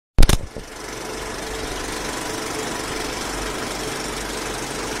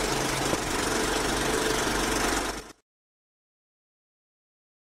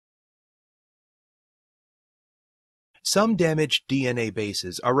Some damaged DNA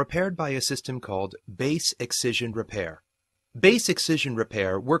bases are repaired by a system called base excision repair. Base excision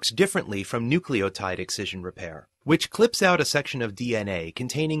repair works differently from nucleotide excision repair, which clips out a section of DNA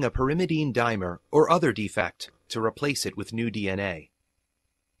containing a pyrimidine dimer or other defect to replace it with new DNA.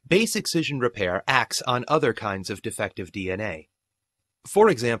 Base excision repair acts on other kinds of defective DNA. For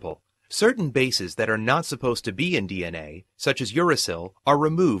example, certain bases that are not supposed to be in DNA, such as uracil, are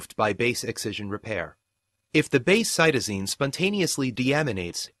removed by base excision repair. If the base cytosine spontaneously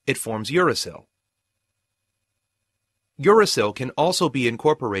deaminates, it forms uracil. Uracil can also be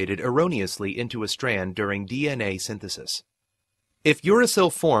incorporated erroneously into a strand during DNA synthesis. If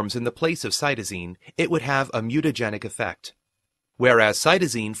uracil forms in the place of cytosine, it would have a mutagenic effect. Whereas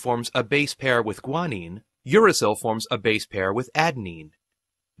cytosine forms a base pair with guanine, uracil forms a base pair with adenine.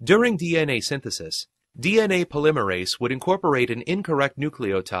 During DNA synthesis, DNA polymerase would incorporate an incorrect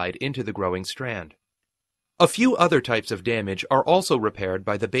nucleotide into the growing strand. A few other types of damage are also repaired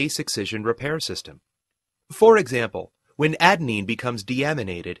by the base excision repair system. For example, when adenine becomes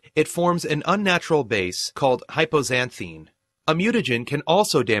deaminated, it forms an unnatural base called hypoxanthine. A mutagen can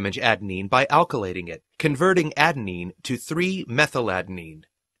also damage adenine by alkylating it, converting adenine to 3-methyladenine.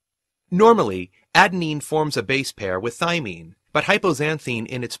 Normally, adenine forms a base pair with thymine, but hypoxanthine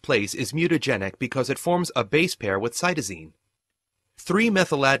in its place is mutagenic because it forms a base pair with cytosine.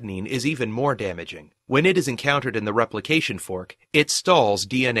 3-methyladenine is even more damaging. When it is encountered in the replication fork, it stalls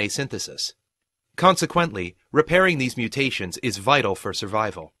DNA synthesis. Consequently, repairing these mutations is vital for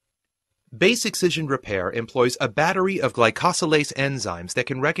survival. Base excision repair employs a battery of glycosylase enzymes that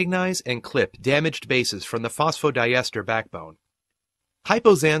can recognize and clip damaged bases from the phosphodiester backbone.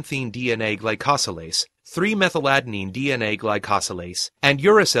 Hypoxanthine DNA glycosylase, 3-methyladenine DNA glycosylase, and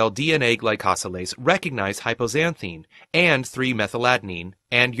uracil DNA glycosylase recognize hypoxanthine and 3-methyladenine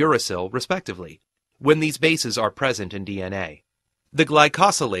and uracil respectively, when these bases are present in DNA. The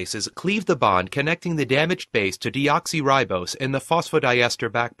glycosylases cleave the bond connecting the damaged base to deoxyribose in the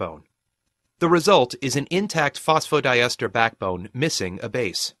phosphodiester backbone. The result is an intact phosphodiester backbone missing a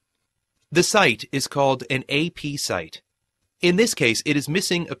base. The site is called an AP site. In this case, it is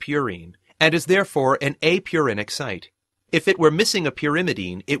missing a purine and is therefore an apurinic site. If it were missing a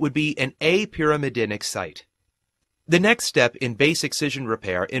pyrimidine, it would be an apyrimidinic site. The next step in base excision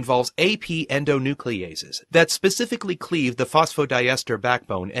repair involves AP endonucleases that specifically cleave the phosphodiester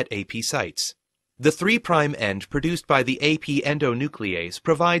backbone at AP sites. The 3' end produced by the AP endonuclease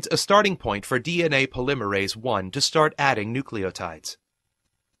provides a starting point for DNA polymerase I to start adding nucleotides.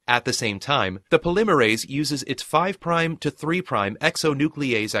 At the same time, the polymerase uses its 5' to 3'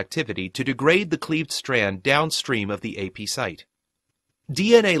 exonuclease activity to degrade the cleaved strand downstream of the AP site.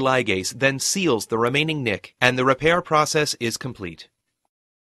 DNA ligase then seals the remaining nick and the repair process is complete.